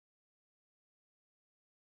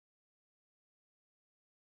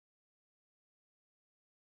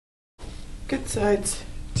good sides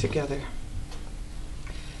together.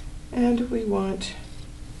 And we want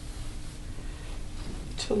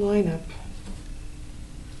to line up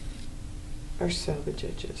our salvage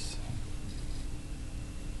edges.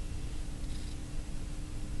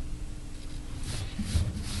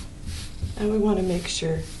 And we want to make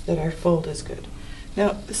sure that our fold is good.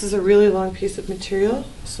 Now, this is a really long piece of material,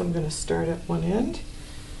 so I'm going to start at one end.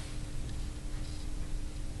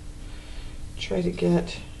 Try to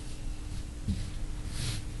get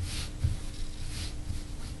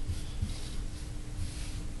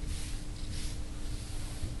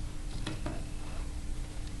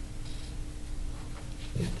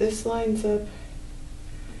if this lines up,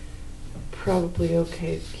 probably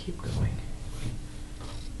okay to keep going.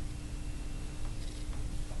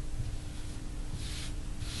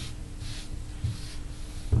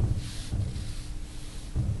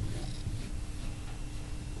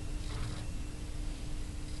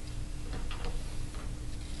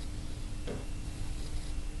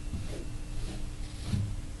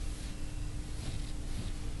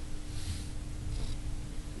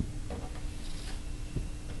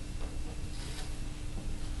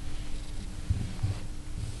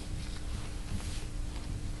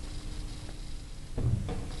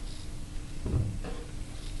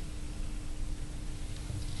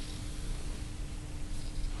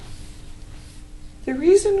 The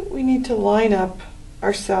reason we need to line up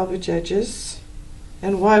our salvage edges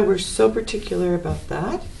and why we're so particular about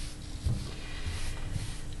that.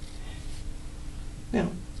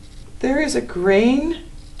 Now, there is a grain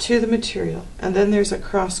to the material and then there's a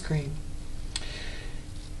cross grain.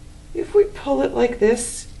 If we pull it like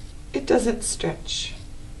this, it doesn't stretch.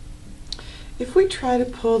 If we try to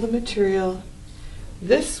pull the material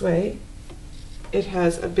this way, it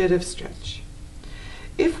has a bit of stretch.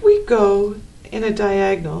 If we go in a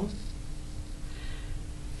diagonal,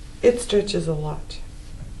 it stretches a lot.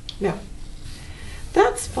 Now,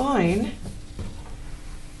 that's fine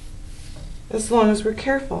as long as we're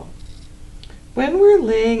careful. When we're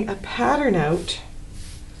laying a pattern out,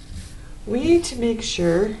 we need to make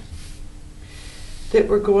sure that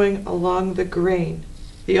we're going along the grain.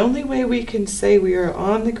 The only way we can say we are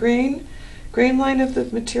on the grain line of the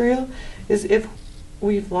material is if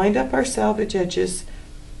we've lined up our salvage edges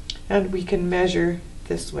and we can measure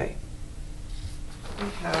this way. We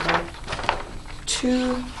have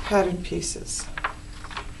two pattern pieces.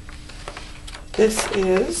 This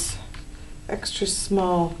is extra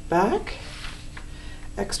small back,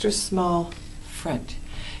 extra small front.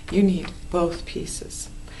 You need both pieces.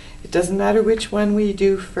 It doesn't matter which one we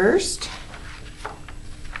do first.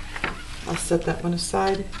 I'll set that one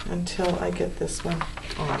aside until I get this one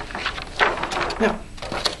on. Now,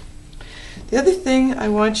 the other thing I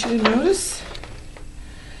want you to notice,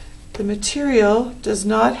 the material does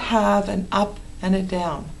not have an up and a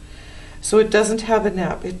down. So it doesn't have a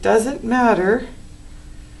nap. It doesn't matter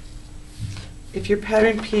if your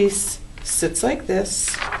pattern piece sits like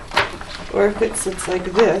this or if it sits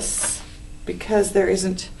like this, because there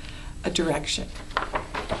isn't a direction.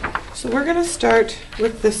 So we're going to start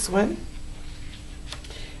with this one.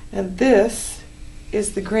 And this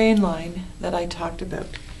is the grain line that I talked about.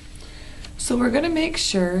 So we're going to make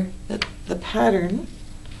sure that the pattern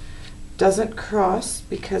doesn't cross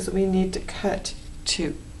because we need to cut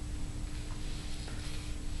two.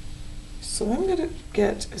 So I'm going to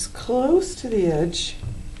get as close to the edge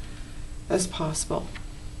as possible.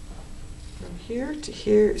 From here to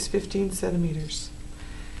here is 15 centimeters.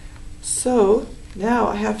 So now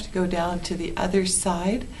I have to go down to the other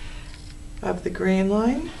side of the grain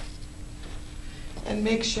line and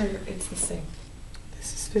make sure it's the same.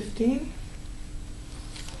 This is 15.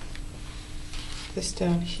 This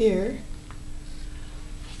down here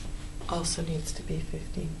also needs to be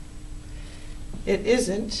 15. It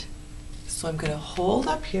isn't, so I'm going to hold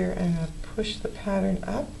up here and I'm going to push the pattern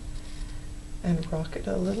up and rock it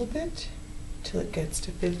a little bit till it gets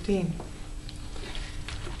to 15.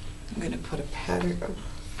 I'm going to put a pattern, I'm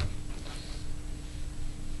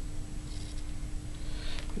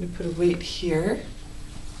going to put a weight here.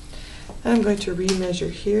 And I'm going to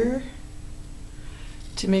remeasure here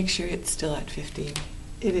to make sure it's still at 15.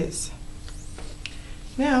 It is.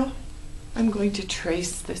 Now I'm going to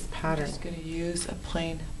trace this pattern. I'm just going to use a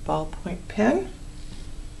plain ballpoint pen.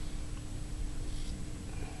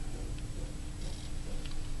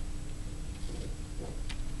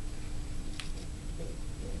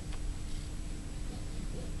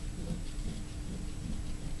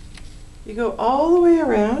 You go all the way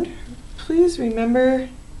around. Please remember,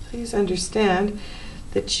 please understand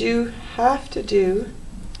that you have to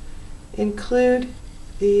include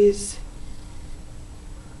these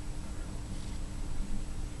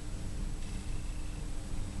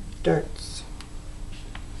darts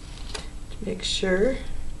to make sure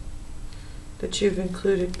that you've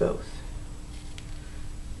included both.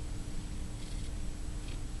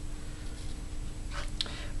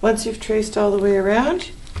 Once you've traced all the way around,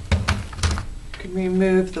 you can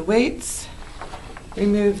remove the weights,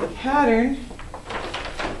 remove the pattern,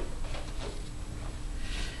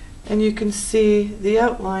 and you can see the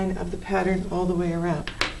outline of the pattern all the way around.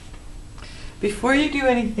 Before you do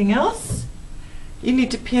anything else, you need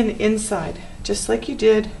to pin inside, just like you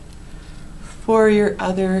did for your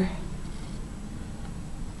other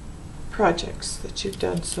projects that you've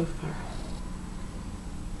done so far.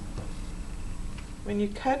 When you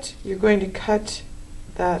cut, you're going to cut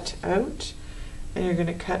that out, and you're going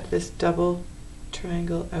to cut this double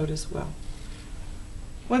triangle out as well.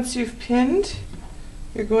 Once you've pinned,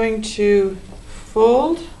 you're going to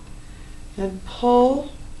fold and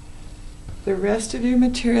pull the rest of your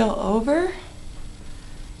material over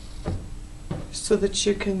so that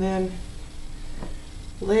you can then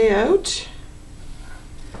lay out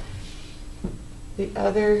the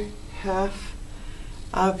other half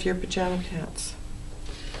of your pajama pants.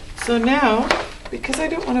 So now, because I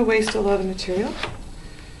don't want to waste a lot of material,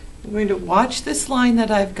 I'm going to watch this line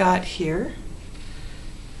that I've got here,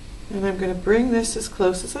 and I'm going to bring this as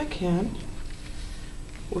close as I can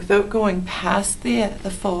without going past the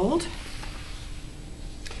fold,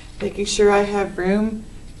 making sure I have room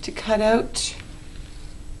to cut out.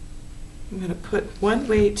 I'm going to put one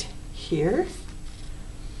weight here.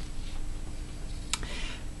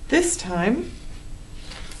 This time,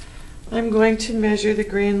 I'm going to measure the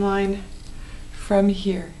grain line from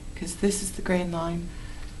here, because this is the grain line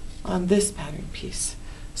on this pattern piece.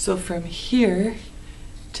 So from here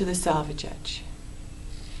to the selvage edge.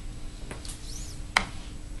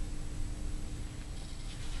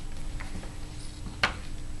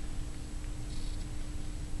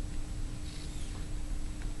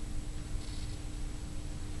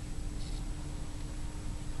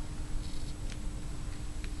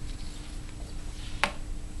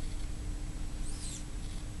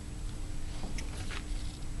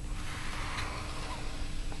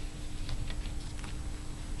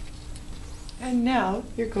 And now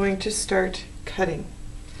you're going to start cutting.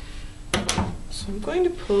 So I'm going to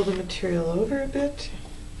pull the material over a bit,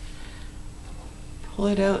 pull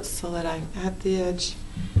it out so that I'm at the edge,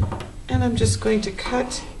 and I'm just going to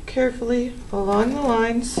cut carefully along the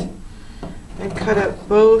lines and cut out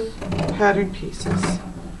both pattern pieces.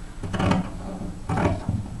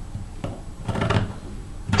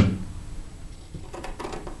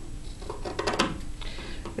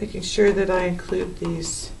 Making sure that I include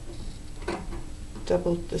this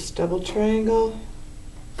double triangle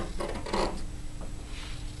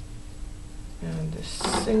and this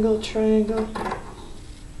single triangle.